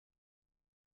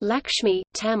Lakshmi,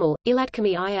 Tamil,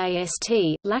 Ilatkami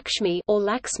Iast, Lakshmi or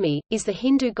Laxmi, is the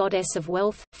Hindu goddess of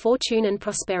wealth, fortune and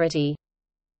prosperity.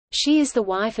 She is the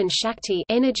wife and Shakti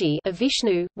energy of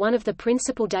Vishnu, one of the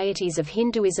principal deities of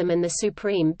Hinduism and the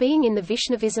supreme being in the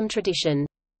Vaishnavism tradition.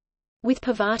 With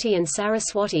Parvati and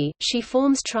Saraswati, she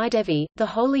forms Tridevi, the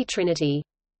Holy Trinity.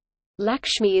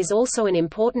 Lakshmi is also an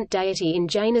important deity in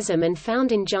Jainism and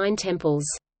found in Jain temples.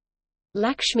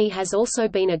 Lakshmi has also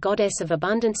been a goddess of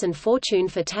abundance and fortune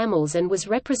for Tamils and was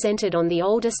represented on the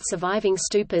oldest surviving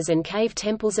stupas and cave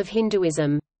temples of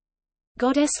Hinduism.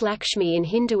 Goddess Lakshmi in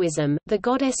Hinduism, the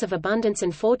goddess of abundance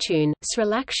and fortune, Sri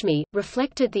Lakshmi,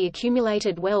 reflected the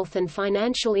accumulated wealth and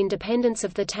financial independence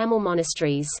of the Tamil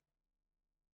monasteries.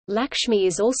 Lakshmi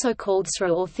is also called Sri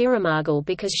or Thirumagal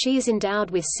because she is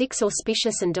endowed with 6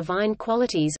 auspicious and divine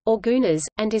qualities, or gunas,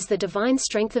 and is the divine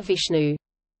strength of Vishnu.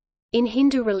 In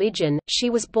Hindu religion, she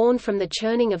was born from the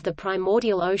churning of the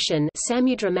primordial ocean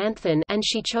and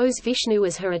she chose Vishnu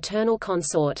as her eternal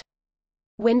consort.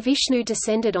 When Vishnu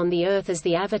descended on the earth as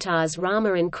the avatars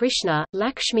Rama and Krishna,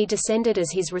 Lakshmi descended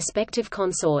as his respective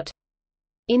consort.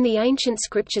 In the ancient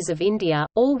scriptures of India,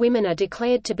 all women are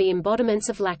declared to be embodiments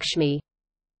of Lakshmi.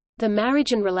 The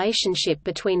marriage and relationship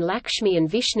between Lakshmi and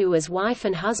Vishnu as wife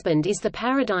and husband is the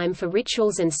paradigm for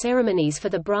rituals and ceremonies for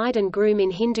the bride and groom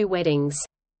in Hindu weddings.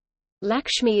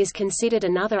 Lakshmi is considered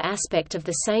another aspect of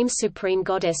the same supreme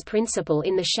goddess principle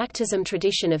in the Shaktism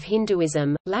tradition of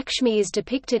Hinduism. Lakshmi is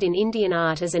depicted in Indian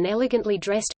art as an elegantly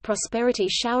dressed,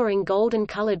 prosperity-showering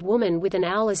golden-colored woman with an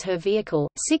owl as her vehicle,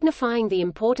 signifying the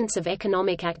importance of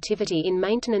economic activity in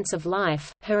maintenance of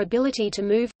life, her ability to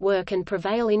move, work and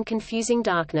prevail in confusing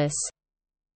darkness.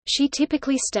 She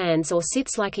typically stands or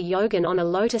sits like a yogin on a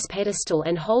lotus pedestal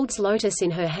and holds lotus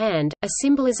in her hand, a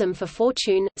symbolism for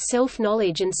fortune,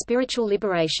 self-knowledge and spiritual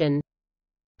liberation.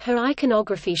 Her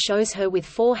iconography shows her with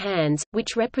 4 hands,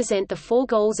 which represent the 4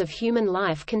 goals of human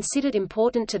life considered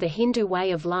important to the Hindu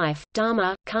way of life: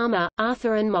 dharma, karma,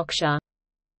 artha and moksha.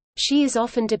 She is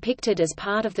often depicted as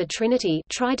part of the Trinity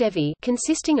Tridevi,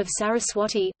 consisting of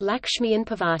Saraswati, Lakshmi and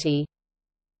Parvati.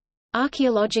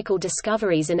 Archaeological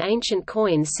discoveries and ancient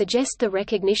coins suggest the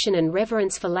recognition and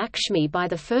reverence for Lakshmi by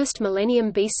the 1st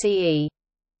millennium BCE.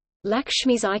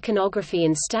 Lakshmi's iconography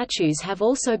and statues have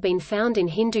also been found in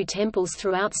Hindu temples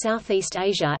throughout Southeast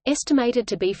Asia, estimated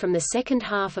to be from the second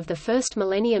half of the 1st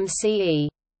millennium CE.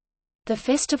 The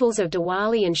festivals of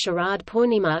Diwali and Sharad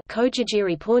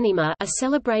Purnima are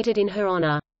celebrated in her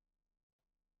honor.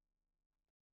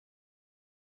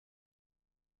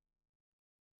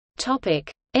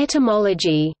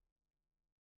 Etymology.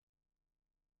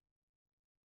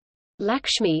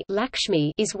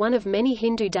 Lakshmi is one of many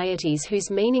Hindu deities whose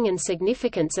meaning and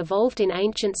significance evolved in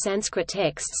ancient Sanskrit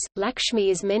texts. Lakshmi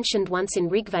is mentioned once in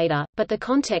Rigveda, but the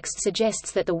context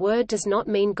suggests that the word does not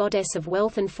mean goddess of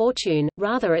wealth and fortune,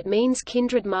 rather it means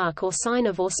kindred mark or sign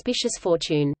of auspicious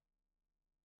fortune.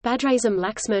 Bhadrasam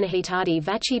Laxmurnahitadi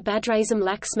Vachi Bhadrasam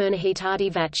Laxmurnahitadi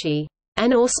Vachi.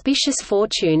 An auspicious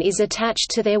fortune is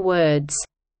attached to their words.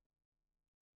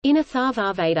 In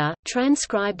Atharvaveda,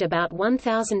 transcribed about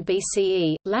 1000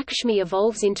 BCE, Lakshmi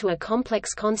evolves into a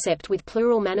complex concept with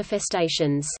plural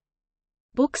manifestations.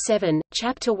 Book 7,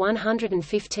 Chapter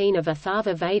 115 of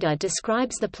Atharva Veda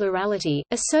describes the plurality,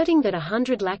 asserting that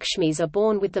 100 Lakshmis are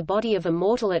born with the body of a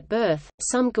mortal at birth,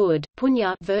 some good,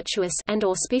 punya virtuous and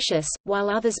auspicious,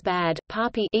 while others bad,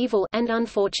 papi evil and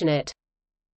unfortunate.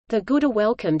 The good are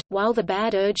welcomed, while the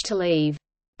bad urge to leave.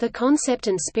 The concept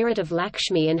and spirit of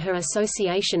Lakshmi and her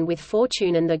association with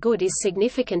fortune and the good is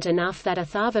significant enough that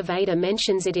Atharva Veda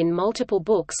mentions it in multiple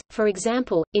books, for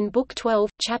example, in Book 12,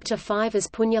 Chapter 5 as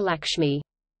Punya Lakshmi.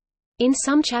 In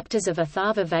some chapters of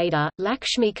Atharva Veda,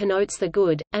 Lakshmi connotes the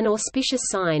good, an auspicious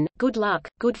sign, good luck,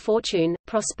 good fortune,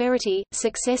 prosperity,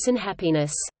 success and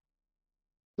happiness.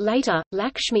 Later,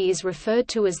 Lakshmi is referred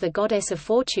to as the goddess of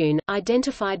fortune,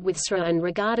 identified with Sra and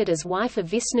regarded as wife of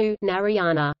Vishnu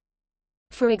Narayana.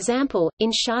 For example, in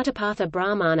Shatapatha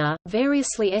Brahmana,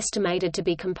 variously estimated to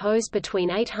be composed between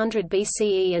 800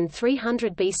 BCE and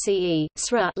 300 BCE,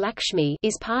 Sra Lakshmi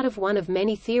is part of one of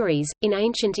many theories, in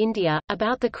ancient India,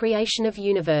 about the creation of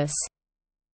universe.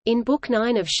 In Book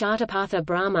 9 of Shatapatha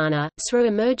Brahmana, Sra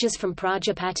emerges from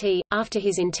Prajapati, after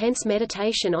his intense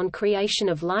meditation on creation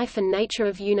of life and nature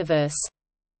of universe.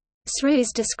 Sra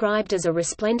is described as a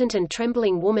resplendent and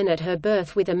trembling woman at her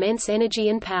birth with immense energy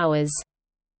and powers.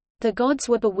 The gods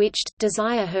were bewitched,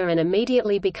 desire her and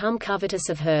immediately become covetous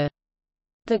of her.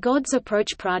 The gods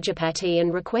approach Prajapati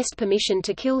and request permission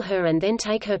to kill her and then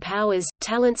take her powers,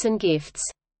 talents and gifts.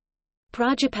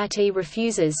 Prajapati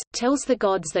refuses, tells the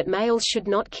gods that males should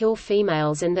not kill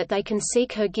females and that they can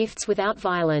seek her gifts without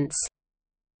violence.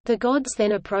 The gods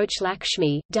then approach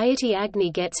Lakshmi, deity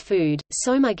Agni gets food,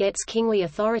 Soma gets kingly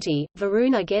authority,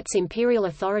 Varuna gets imperial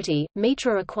authority,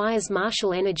 Mitra acquires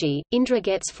martial energy, Indra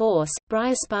gets force,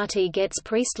 Brihaspati gets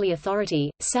priestly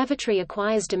authority, Savitri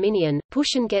acquires dominion,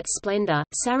 Pushan gets splendor,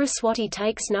 Saraswati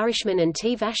takes nourishment and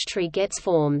Tvashtri gets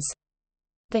forms.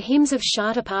 The hymns of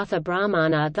Shatapatha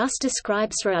Brahmana thus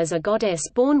describe Sra as a goddess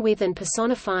born with and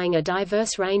personifying a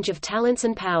diverse range of talents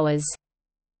and powers.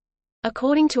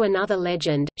 According to another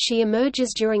legend, she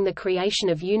emerges during the creation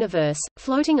of universe,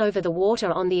 floating over the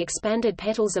water on the expanded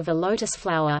petals of a lotus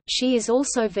flower. She is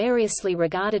also variously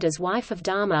regarded as wife of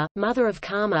Dharma, mother of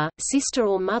Kama, sister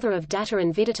or mother of Datta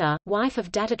and Viditta, wife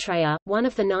of Dattatreya, one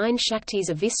of the 9 Shaktis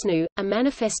of Vishnu, a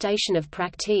manifestation of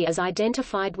Prakti as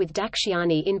identified with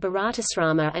Dakshayani in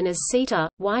Bharatasrama, and as Sita,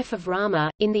 wife of Rama.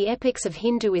 In the epics of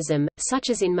Hinduism, such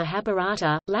as in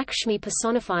Mahabharata, Lakshmi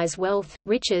personifies wealth,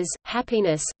 riches,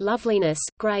 happiness, loveliness,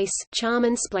 grace, charm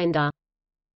and splendor.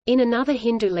 In another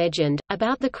Hindu legend,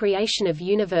 about the creation of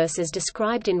universe as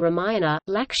described in Ramayana,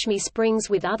 Lakshmi springs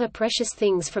with other precious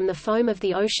things from the foam of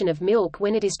the ocean of milk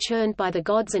when it is churned by the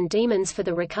gods and demons for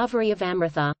the recovery of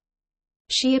Amrita.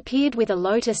 She appeared with a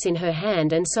lotus in her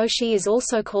hand, and so she is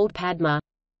also called Padma.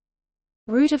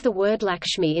 Root of the word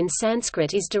Lakshmi in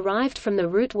Sanskrit is derived from the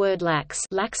root word lax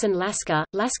and laska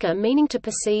meaning to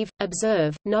perceive,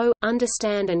 observe, know,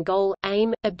 understand and goal,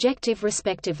 aim, objective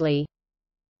respectively.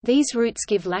 These roots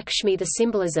give Lakshmi the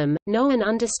symbolism, know and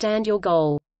understand your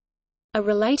goal. A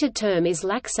related term is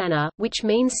laksana, which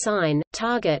means sign,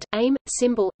 target, aim,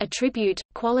 symbol, attribute,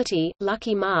 quality,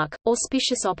 lucky mark,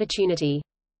 auspicious opportunity.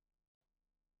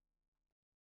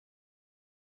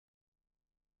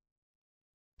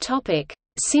 Topic: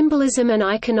 Symbolism and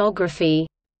iconography.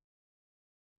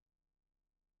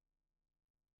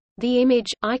 The image,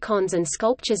 icons and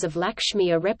sculptures of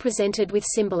Lakshmi are represented with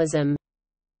symbolism.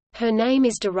 Her name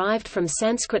is derived from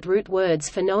Sanskrit root words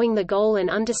for knowing the goal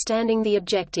and understanding the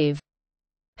objective.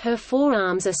 Her 4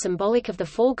 arms are symbolic of the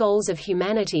 4 goals of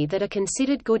humanity that are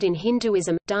considered good in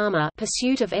Hinduism: dharma,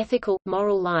 pursuit of ethical,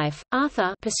 moral life;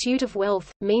 artha, pursuit of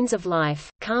wealth, means of life;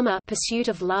 kama, pursuit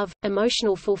of love,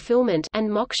 emotional fulfillment; and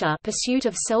moksha, pursuit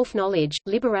of self-knowledge,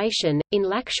 liberation. In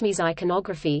Lakshmi's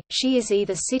iconography, she is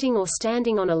either sitting or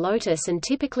standing on a lotus and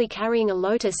typically carrying a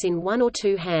lotus in 1 or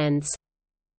 2 hands.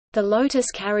 The lotus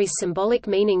carries symbolic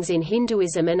meanings in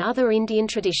Hinduism and other Indian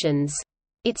traditions.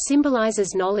 It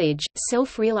symbolizes knowledge,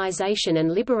 self-realization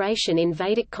and liberation in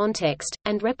Vedic context,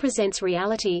 and represents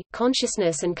reality,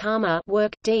 consciousness and karma,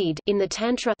 work, deed, in the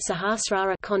Tantra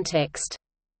Sahasrara context.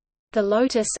 The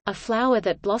lotus, a flower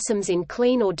that blossoms in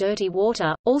clean or dirty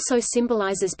water, also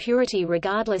symbolizes purity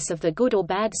regardless of the good or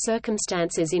bad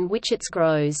circumstances in which it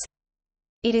grows.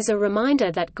 It is a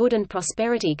reminder that good and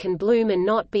prosperity can bloom and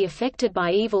not be affected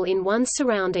by evil in one's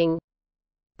surrounding.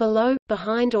 Below,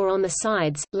 behind or on the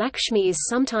sides, Lakshmi is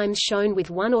sometimes shown with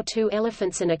 1 or 2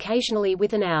 elephants and occasionally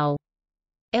with an owl.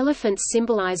 Elephants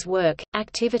symbolize work,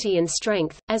 activity and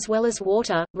strength, as well as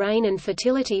water, rain and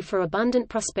fertility for abundant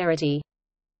prosperity.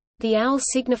 The owl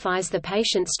signifies the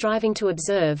patient striving to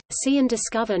observe, see and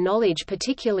discover knowledge,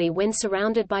 particularly when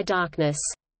surrounded by darkness.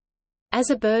 As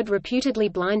a bird reputedly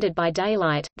blinded by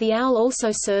daylight, the owl also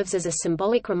serves as a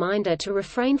symbolic reminder to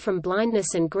refrain from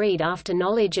blindness and greed after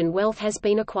knowledge and wealth has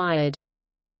been acquired.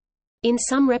 In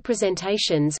some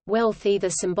representations, wealth either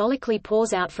symbolically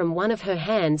pours out from one of her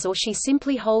hands or she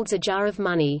simply holds a jar of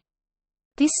money.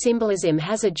 This symbolism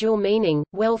has a dual meaning.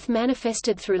 Wealth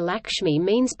manifested through Lakshmi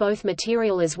means both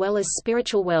material as well as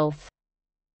spiritual wealth.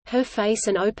 Her face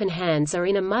and open hands are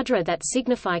in a mudra that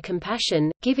signify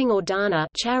compassion, giving or dana,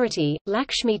 charity.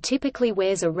 Lakshmi typically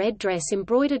wears a red dress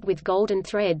embroidered with golden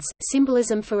threads,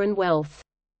 symbolism for and wealth.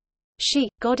 She,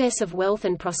 goddess of wealth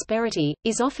and prosperity,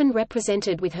 is often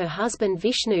represented with her husband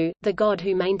Vishnu, the god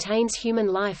who maintains human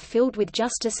life filled with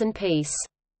justice and peace.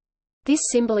 This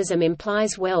symbolism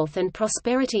implies wealth and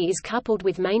prosperity is coupled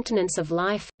with maintenance of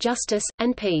life, justice,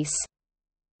 and peace.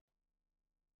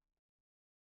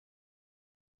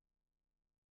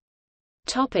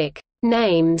 Topic: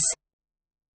 Names.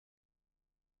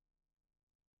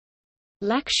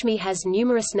 Lakshmi has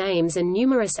numerous names and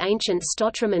numerous ancient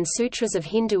stotram and sutras of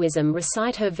Hinduism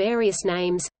recite her various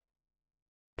names.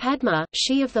 Padma,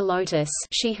 she of the lotus,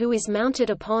 she who is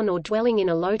mounted upon or dwelling in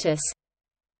a lotus.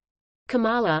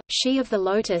 Kamala, she of the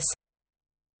lotus.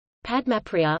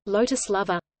 Padmapriya, lotus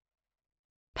lover.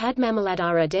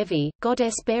 Padmamaladhara Devi,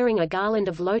 goddess bearing a garland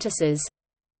of lotuses.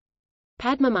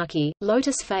 Padmamukhi,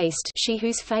 lotus-faced, she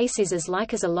whose face is as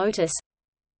like as a lotus.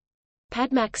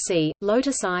 Padmaksi,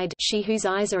 lotus-eyed, she whose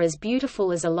eyes are as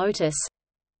beautiful as a lotus.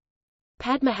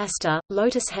 Padmahasta,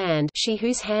 lotus hand, she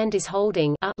whose hand is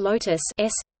holding a lotus.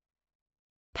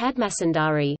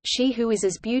 Padmasundari, she who is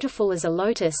as beautiful as a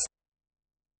lotus.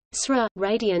 Sra,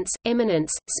 radiance,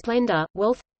 eminence, splendor,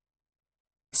 wealth.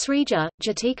 Srija,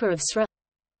 Jatika of Sra.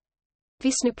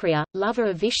 Vishnupriya, lover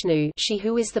of Vishnu, she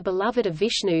who is the beloved of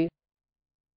Vishnu.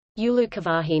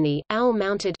 Ulukavahini,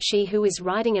 owl-mounted, she who is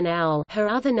riding an owl. Her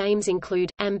other names include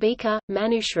Ambika,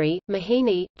 Manushri,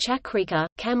 Mohini, Chakrika,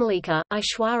 Kamalika,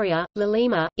 Aishwarya,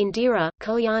 Lalima, Indira,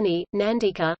 Kalyani,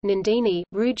 Nandika, Nandini,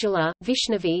 Rujula,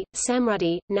 Vishnavi,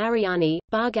 Samrudhi, Narayani,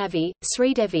 Bhargavi,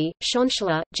 Sridevi,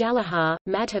 Shanshala, Jalahar,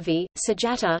 Madhavi,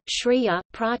 Sajata, Shriya,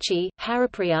 Prachi,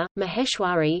 Haripriya,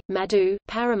 Maheshwari, Madhu,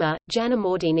 Parama,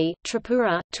 Janamordini,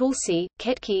 Tripura, Tulsi,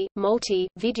 Ketki, Malti,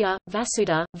 Vidya,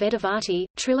 Vasudha, Vedavati,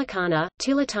 Trilakana,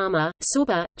 Tilatama,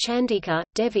 Subha, Chandika,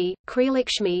 Devi,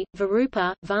 Kriyalakshmi,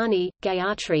 Varupa, Vani,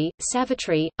 Gayatri,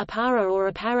 Savitri, Apara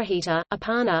or Aparahita,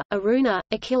 Apana, Aruna,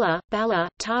 Akila, Bala,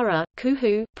 Tara,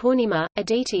 Kuhu, Purnima,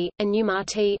 Aditi,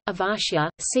 Anumati, Avashya,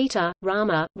 Sita,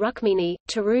 Rama, Rukmini,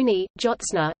 Taruni,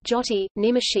 Jyotsna, Jyoti,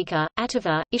 Nimashika,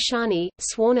 Atava, Ishani,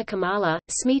 Swarna Kamala,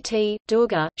 Smiti,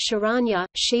 Durga, Sharanya,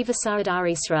 Shiva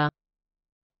Saradarisra.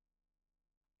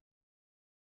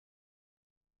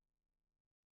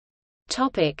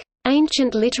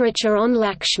 Ancient literature on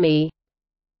Lakshmi.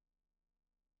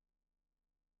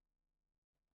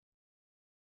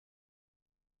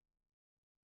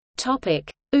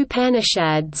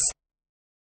 Upanishads.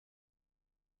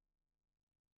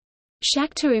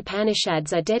 Shakta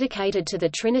Upanishads are dedicated to the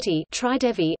trinity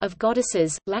Tridevi of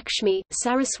goddesses, Lakshmi,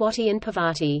 Saraswati and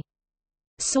Parvati.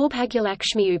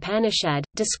 Saubhagyalakshmi Upanishad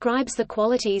describes the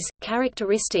qualities,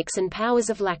 characteristics and powers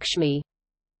of Lakshmi.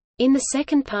 In the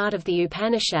second part of the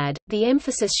Upanishad, the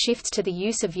emphasis shifts to the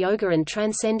use of yoga and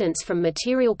transcendence from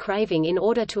material craving in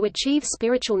order to achieve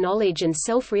spiritual knowledge and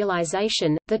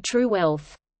self-realization, the true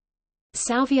wealth.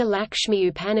 Salvya Lakshmi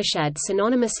Upanishad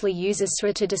synonymously uses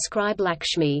Sra to describe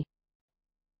Lakshmi.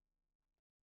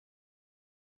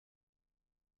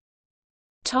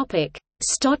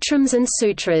 Stotrams and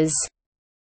sutras.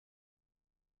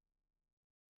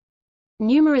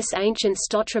 Numerous ancient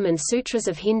stotram and sutras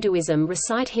of Hinduism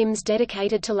recite hymns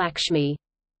dedicated to Lakshmi.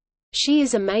 She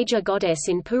is a major goddess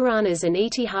in Puranas and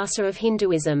Itihasa of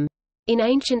Hinduism. In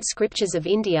ancient scriptures of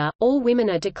India, all women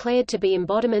are declared to be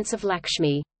embodiments of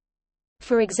Lakshmi.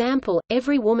 For example,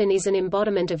 every woman is an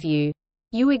embodiment of you.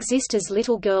 You exist as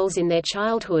little girls in their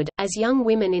childhood, as young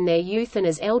women in their youth and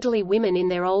as elderly women in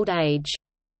their old age.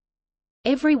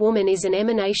 Every woman is an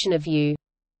emanation of you.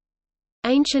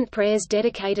 Ancient prayers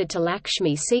dedicated to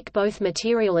Lakshmi seek both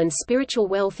material and spiritual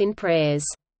wealth in prayers.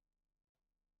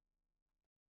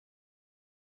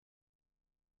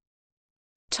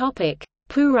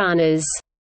 Puranas.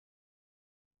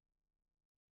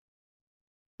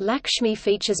 Lakshmi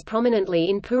features prominently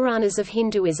in Puranas of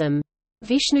Hinduism.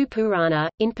 Vishnu Purana,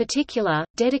 in particular,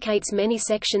 dedicates many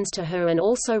sections to her and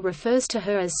also refers to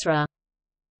her as Sra.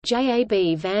 Jab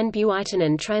van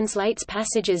Buitenen translates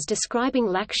passages describing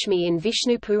Lakshmi in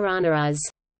Vishnu Purana as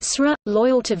Sra,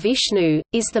 loyal to Vishnu,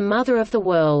 is the mother of the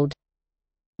world.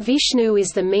 Vishnu is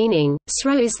the meaning,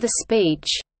 Sra is the speech.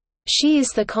 She is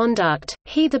the conduct,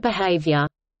 he the behavior.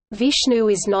 Vishnu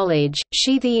is knowledge,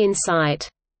 she the insight.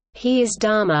 He is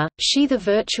Dharma, she the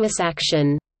virtuous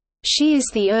action. She is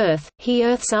the earth, he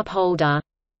earth's upholder.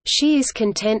 She is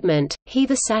contentment, he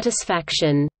the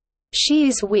satisfaction. She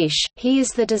is wish, he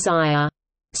is the desire.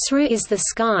 Sra is the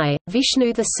sky,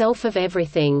 Vishnu the self of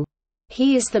everything.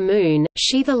 He is the moon,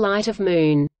 she the light of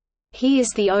moon. He is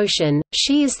the ocean,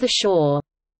 she is the shore.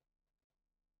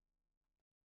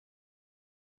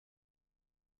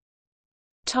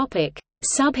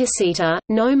 Subhasita,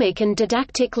 gnomic and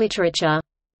didactic literature.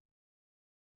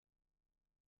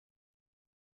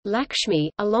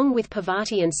 Lakshmi, along with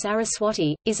Parvati and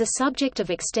Saraswati, is a subject of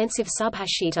extensive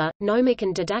Subhashita, gnomic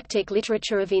and didactic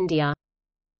literature of India.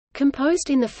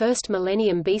 Composed in the 1st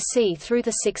millennium BC through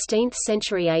the 16th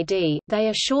century AD, they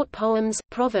are short poems,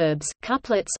 proverbs,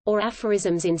 couplets, or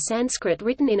aphorisms in Sanskrit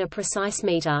written in a precise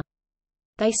meter.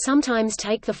 They sometimes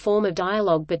take the form of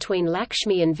dialogue between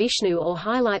Lakshmi and Vishnu or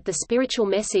highlight the spiritual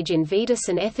message in Vedas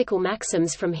and ethical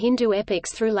maxims from Hindu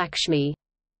epics through Lakshmi.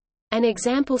 An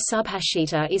example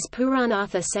Subhashita is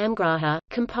Puranartha Samgraha,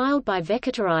 compiled by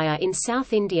Venkatāraya in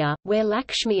South India, where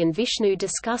Lakshmi and Vishnu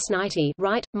discuss niti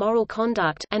right, moral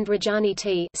conduct and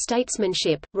rajaniti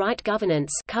statesmanship, right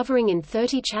governance, covering in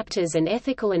 30 chapters and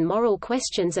ethical and moral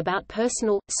questions about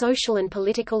personal, social and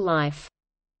political life.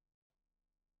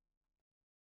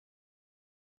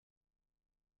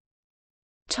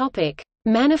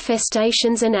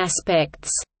 Manifestations and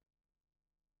aspects.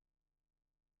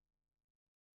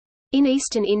 In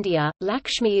eastern India,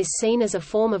 Lakshmi is seen as a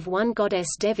form of one goddess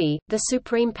Devi, the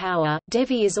supreme power.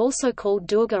 Devi is also called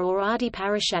Durga or Adi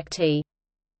Parashakti.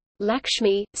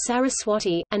 Lakshmi,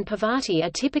 Saraswati, and Parvati are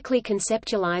typically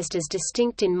conceptualized as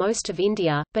distinct in most of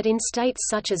India, but in states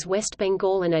such as West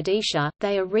Bengal and Odisha,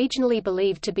 they are regionally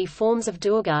believed to be forms of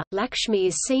Durga. Lakshmi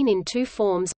is seen in two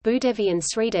forms, Bhudevi and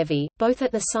Sridevi, both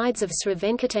at the sides of Sri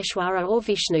Venkateshwara or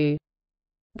Vishnu.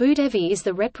 Bhudevi is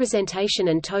the representation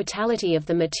and totality of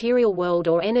the material world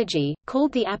or energy,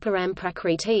 called the Aparam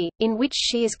Prakriti, in which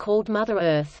she is called Mother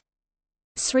Earth.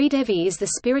 Sridevi is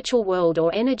the spiritual world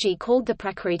or energy called the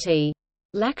Prakriti.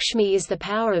 Lakshmi is the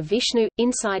power of Vishnu.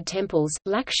 Inside temples,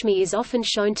 Lakshmi is often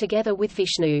shown together with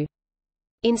Vishnu.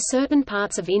 In certain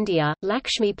parts of India,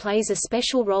 Lakshmi plays a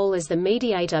special role as the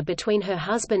mediator between her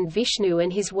husband Vishnu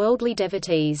and his worldly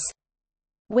devotees.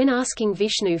 When asking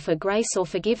Vishnu for grace or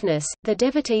forgiveness, the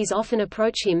devotees often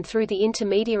approach him through the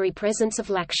intermediary presence of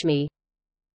Lakshmi.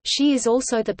 She is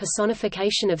also the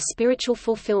personification of spiritual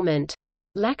fulfillment.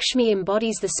 Lakshmi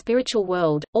embodies the spiritual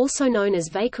world, also known as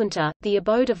Vaikuntha, the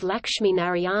abode of Lakshmi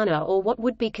Narayana, or what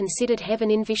would be considered heaven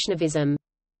in Vaishnavism.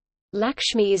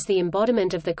 Lakshmi is the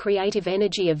embodiment of the creative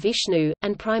energy of Vishnu,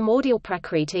 and primordial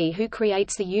Prakriti who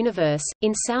creates the universe.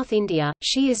 In South India,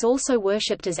 she is also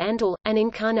worshipped as Andal, an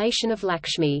incarnation of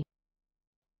Lakshmi.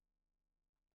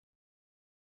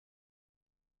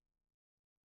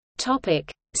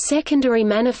 Secondary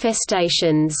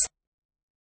manifestations.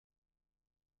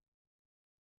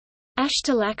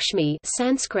 Ashtalakshmi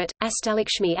Sanskrit,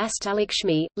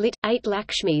 Astalakshmi, lit. 8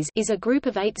 Lakshmis is a group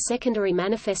of 8 secondary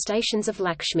manifestations of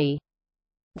Lakshmi.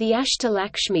 The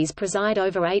Ashtalakshmis preside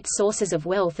over 8 sources of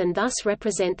wealth and thus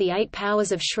represent the 8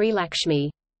 powers of Sri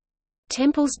Lakshmi.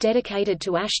 Temples dedicated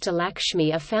to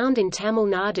Ashtalakshmi are found in Tamil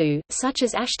Nadu, such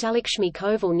as Ashtalakshmi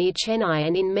Koval near Chennai,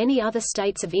 and in many other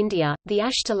states of India. The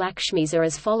Ashtalakshmis are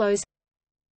as follows.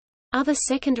 Other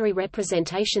secondary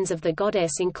representations of the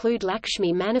goddess include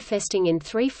Lakshmi manifesting in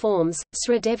 3 forms,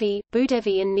 Sridevi,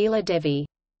 Bhudevi and Neela Devi.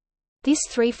 This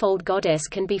threefold goddess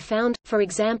can be found, for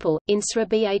example, in Sri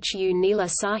Bhu Neela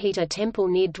Sahita temple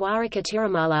near Dwaraka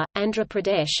Tirumala, Andhra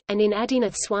Pradesh, and in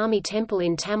Adinath Swami temple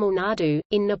in Tamil Nadu.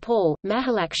 In Nepal,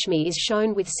 Mahalakshmi is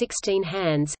shown with 16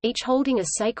 hands, each holding a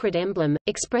sacred emblem,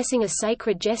 expressing a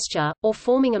sacred gesture, or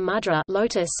forming a mudra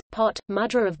lotus, pot,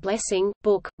 mudra of blessing,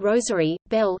 book, rosary,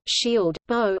 bell, shield,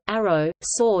 bow, arrow,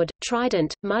 sword,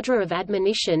 trident, mudra of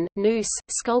admonition, noose,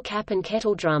 skullcap and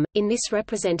kettledrum. In this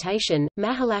representation,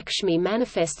 Mahalakshmi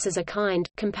manifests as a kind,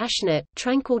 compassionate,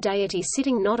 tranquil deity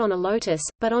sitting not on a lotus,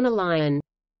 but on a lion.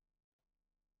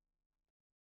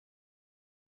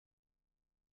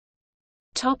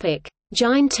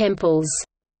 Jain temples.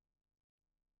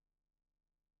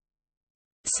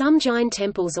 Some Jain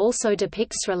temples also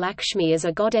depict Sri Lakshmi as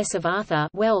a goddess of artha,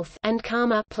 wealth, and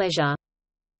karma, pleasure.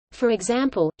 For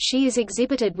example, she is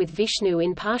exhibited with Vishnu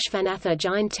in Parshvanatha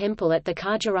Jain temple at the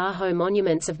Khajuraho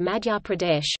monuments of Madhya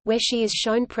Pradesh, where she is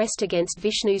shown pressed against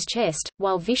Vishnu's chest,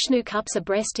 while Vishnu cups a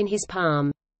breast in his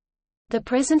palm. The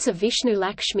presence of Vishnu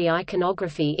Lakshmi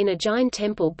iconography in a Jain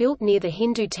temple built near the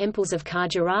Hindu temples of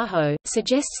Khajuraho,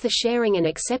 suggests the sharing and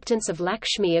acceptance of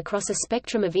Lakshmi across a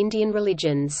spectrum of Indian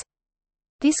religions.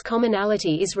 This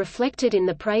commonality is reflected in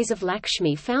the praise of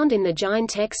Lakshmi found in the Jain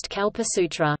text Kalpa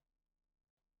Sutra.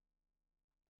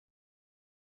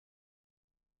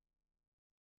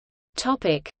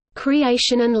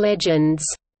 Creation and legends.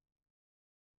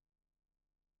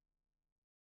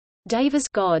 Devas,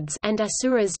 gods, and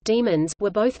asuras, demons,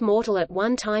 were both mortal at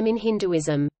one time in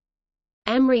Hinduism.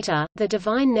 Amrita, the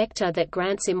divine nectar that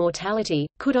grants immortality,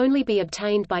 could only be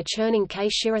obtained by churning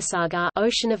Kshirasagar,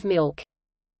 ocean of milk.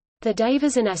 The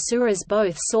Devas and asuras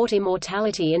both sought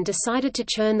immortality and decided to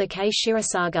churn the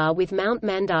Kshirasagar with Mount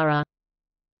Mandara.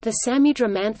 The Samudra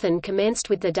Manthan commenced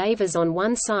with the Devas on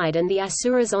one side and the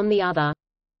asuras on the other.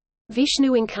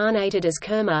 Vishnu incarnated as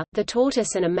Kurma, the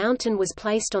tortoise, and a mountain was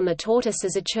placed on the tortoise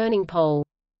as a churning pole.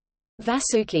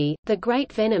 Vasuki, the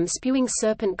great venom-spewing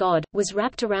serpent god, was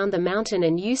wrapped around the mountain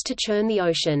and used to churn the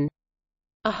ocean.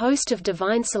 A host of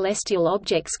divine celestial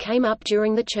objects came up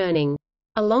during the churning.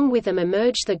 Along with them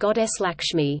emerged the goddess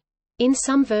Lakshmi. In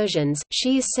some versions,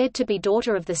 she is said to be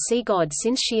daughter of the sea god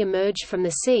since she emerged from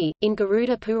the sea. In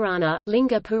Garuda Purana,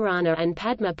 Linga Purana, and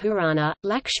Padma Purana,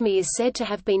 Lakshmi is said to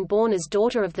have been born as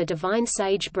daughter of the divine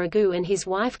sage Bhrigu and his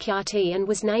wife Kyati and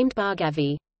was named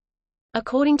Bhargavi.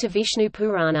 According to Vishnu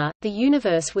Purana, the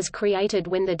universe was created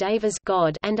when the Devas,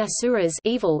 God, and Asuras,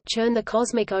 evil, churn the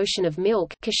cosmic ocean of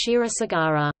milk, Kshira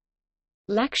Sagara.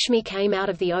 Lakshmi came out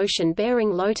of the ocean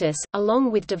bearing lotus,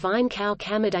 along with divine cow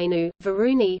Kamadhenu,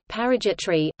 Varuni,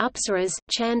 Parajatri, Apsaras,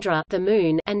 Chandra the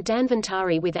moon, and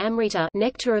Dhanvantari with Amrita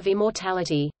nectar of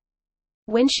immortality.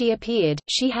 When she appeared,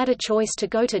 she had a choice to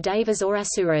go to Devas or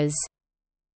Asuras.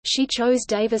 She chose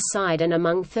Devas' side, and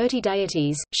among 30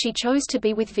 deities, she chose to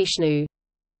be with Vishnu.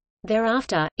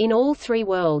 Thereafter, in all three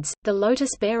worlds, the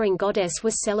lotus-bearing goddess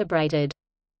was celebrated.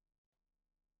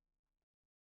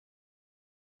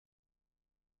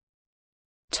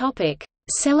 Topic: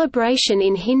 Celebration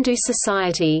in Hindu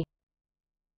society.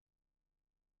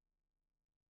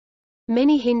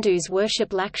 Many Hindus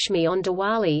worship Lakshmi on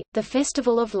Diwali, the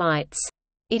festival of lights.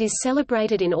 It is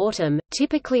celebrated in autumn,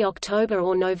 typically October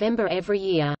or November every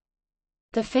year.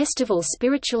 The festival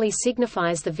spiritually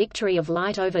signifies the victory of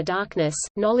light over darkness,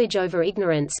 knowledge over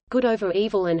ignorance, good over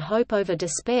evil and hope over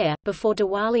despair. Before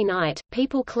Diwali night,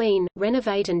 people clean,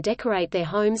 renovate and decorate their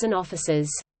homes and offices.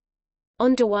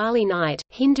 On Diwali night,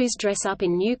 Hindus dress up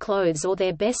in new clothes or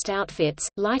their best outfits,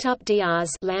 light up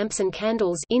diyas lamps and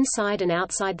candles inside and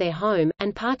outside their home,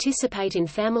 and participate in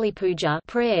family puja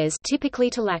prayers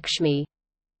typically to Lakshmi.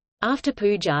 After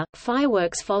puja,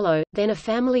 fireworks follow, then a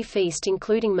family feast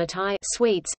including mithai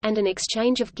sweets, and an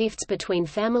exchange of gifts between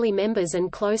family members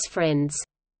and close friends.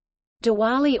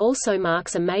 Diwali also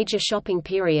marks a major shopping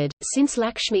period, since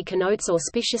Lakshmi connotes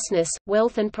auspiciousness,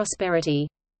 wealth and prosperity.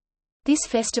 This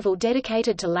festival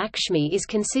dedicated to Lakshmi is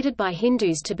considered by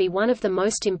Hindus to be one of the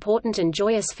most important and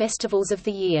joyous festivals of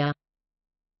the year.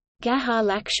 Gahar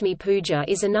Lakshmi Puja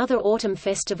is another autumn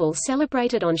festival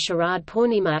celebrated on Sharad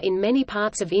Purnima in many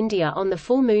parts of India on the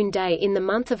full moon day in the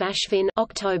month of Ashvin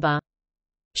October.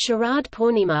 Sharad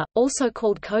Purnima, also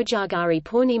called Kojagari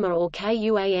Purnima or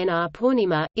Kuanr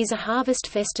Purnima, is a harvest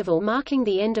festival marking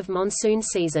the end of monsoon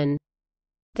season.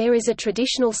 There is a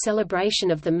traditional celebration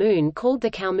of the moon called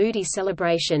the Kaumudi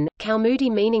celebration,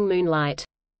 Kaumudi meaning moonlight.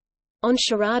 On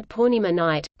Sharad Purnima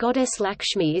night, goddess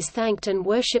Lakshmi is thanked and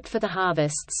worshipped for the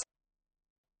harvests.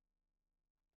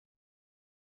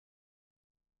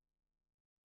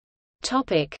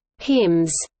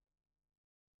 Hymns.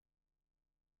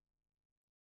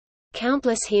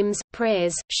 Countless hymns,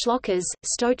 prayers, shlokas,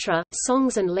 stotra,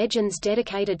 songs and legends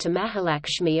dedicated to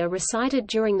Mahalakshmi are recited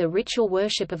during the ritual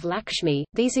worship of Lakshmi.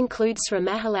 These include Sri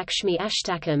Mahalakshmi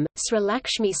Ashtakam, Sri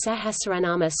Lakshmi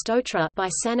Sahasranama Stotra by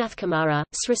Sanath Kumara,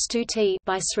 Sri Stuti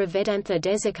by Sri Vedantha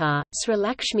Desikar, Sri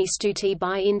Lakshmi Stuti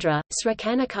by Indra, Sri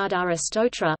Kanakadara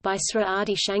Stotra by Sri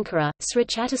Adi Shankara, Sri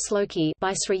Chatusloki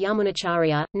by Sri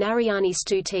Yamunacharya, Narayani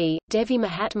Stuti, Devi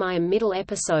Mahatmayam middle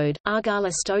episode,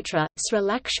 Argala Stotra, Sri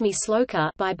Lakshmi Sloka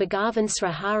by Bhagavan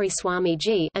Sri Hari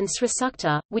Swamiji, and Sri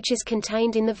Sukta, which is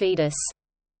contained in the Vedas.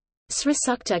 Sri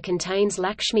Sukta contains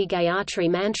Lakshmi Gayatri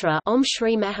mantra Om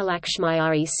Shri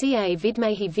Mahalakshmayari Ca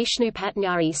Vidmehi Vishnu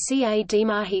Patnyari Ca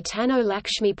Dhimahi Tanno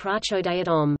Lakshmi Prachodayat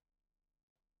Om.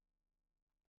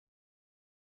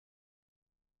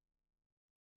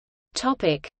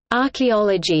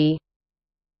 Archaeology.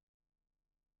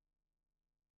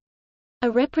 A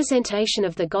representation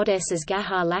of the goddess as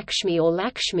Gahar Lakshmi or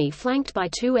Lakshmi flanked by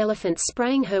two elephants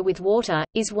spraying her with water,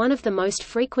 is one of the most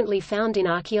frequently found in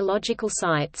archaeological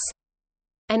sites.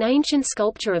 An ancient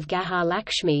sculpture of Gahar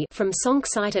Lakshmi from Sonk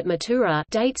site at Mathura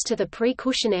dates to the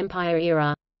pre-Kushan Empire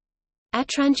era.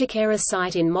 Atranjikera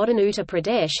site in modern Uttar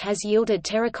Pradesh has yielded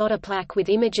terracotta plaque with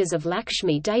images of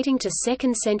Lakshmi dating to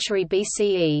 2nd century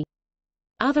BCE.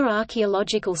 Other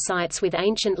archaeological sites with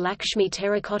ancient Lakshmi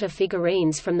terracotta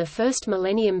figurines from the 1st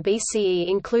millennium BCE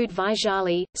include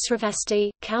Vaishali,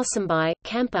 Sravasti, Kausambai,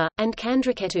 Kampa, and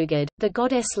Kandraketugad. The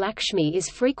goddess Lakshmi is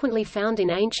frequently found in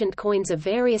ancient coins of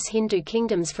various Hindu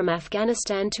kingdoms from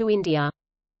Afghanistan to India.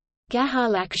 Gahar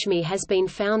Lakshmi has been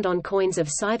found on coins of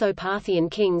Scytho-Parthian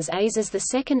kings Azas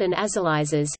II and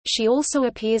Azalizas. She also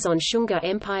appears on Shunga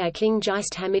Empire King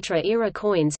Jistamitra era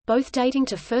coins, both dating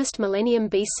to 1st millennium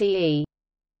BCE.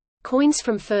 Coins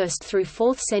from 1st through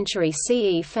 4th century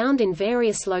CE found in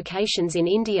various locations in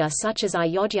India such as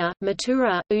Ayodhya,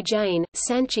 Mathura, Ujjain,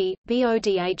 Sanchi,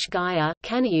 Bodh Gaya,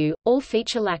 Kanayu, all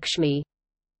feature Lakshmi.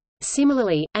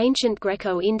 Similarly, ancient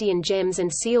Greco-Indian gems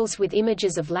and seals with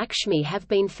images of Lakshmi have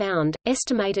been found,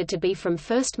 estimated to be from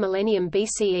 1st millennium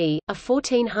BCE. A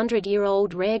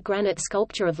 1400-year-old rare granite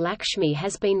sculpture of Lakshmi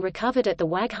has been recovered at the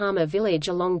Waghama village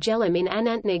along Jhelum in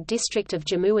Anantnag district of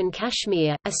Jammu and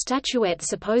Kashmir. A statuette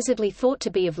supposedly thought to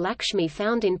be of Lakshmi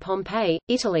found in Pompeii,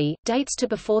 Italy, dates to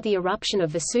before the eruption of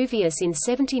Vesuvius in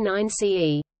 79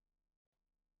 CE.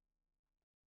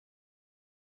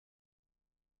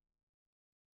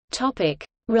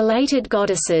 Related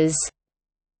goddesses.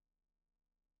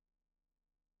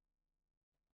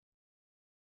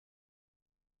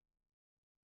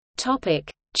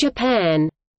 Japan.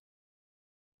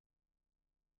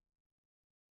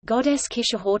 Goddess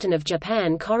Kishihorten of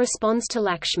Japan corresponds to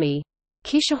Lakshmi.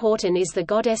 Kishihorten is the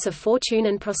goddess of fortune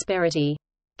and prosperity.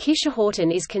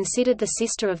 Kishihorten is considered the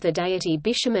sister of the deity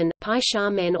Bishaman,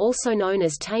 Pai-sha-men, also known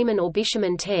as Taman or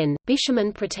Bishaman Ten.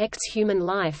 Bishaman protects human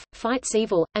life, fights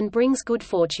evil, and brings good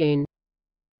fortune.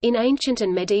 In ancient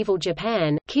and medieval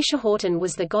Japan, Kishihorten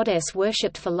was the goddess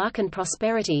worshipped for luck and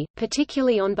prosperity,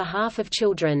 particularly on behalf of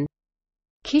children.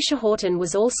 Kishihorten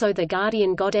was also the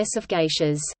guardian goddess of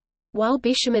geishas. While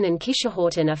Bishaman and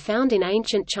Kishihorten are found in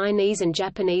ancient Chinese and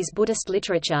Japanese Buddhist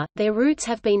literature, their roots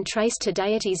have been traced to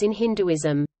deities in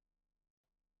Hinduism.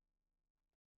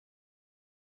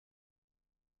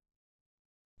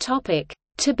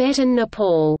 Tibet and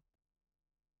Nepal.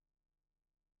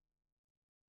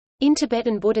 In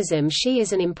Tibetan Buddhism, she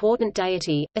is an important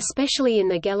deity, especially in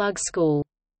the Gelug school.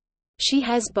 She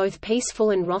has both peaceful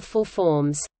and wrathful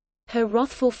forms. Her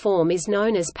wrathful form is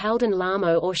known as Palden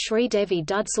Lamo or Sri Devi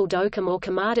Dudsal Dokam or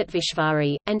Kamadat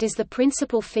Vishvari, and is the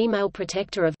principal female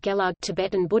protector of Gelug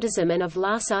Tibetan Buddhism and of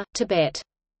Lhasa, Tibet.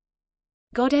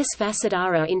 Goddess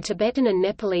Vasudhara in Tibetan and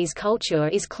Nepalese culture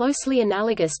is closely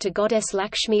analogous to goddess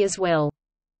Lakshmi as well.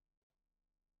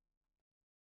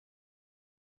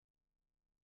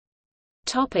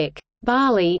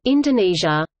 Bali,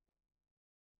 Indonesia.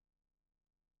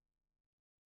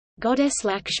 Goddess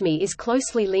Lakshmi is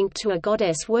closely linked to a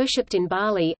goddess worshipped in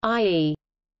Bali, i.e.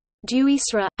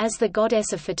 Dewisra, as the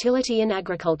goddess of fertility and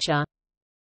agriculture.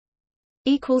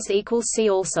 See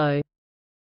also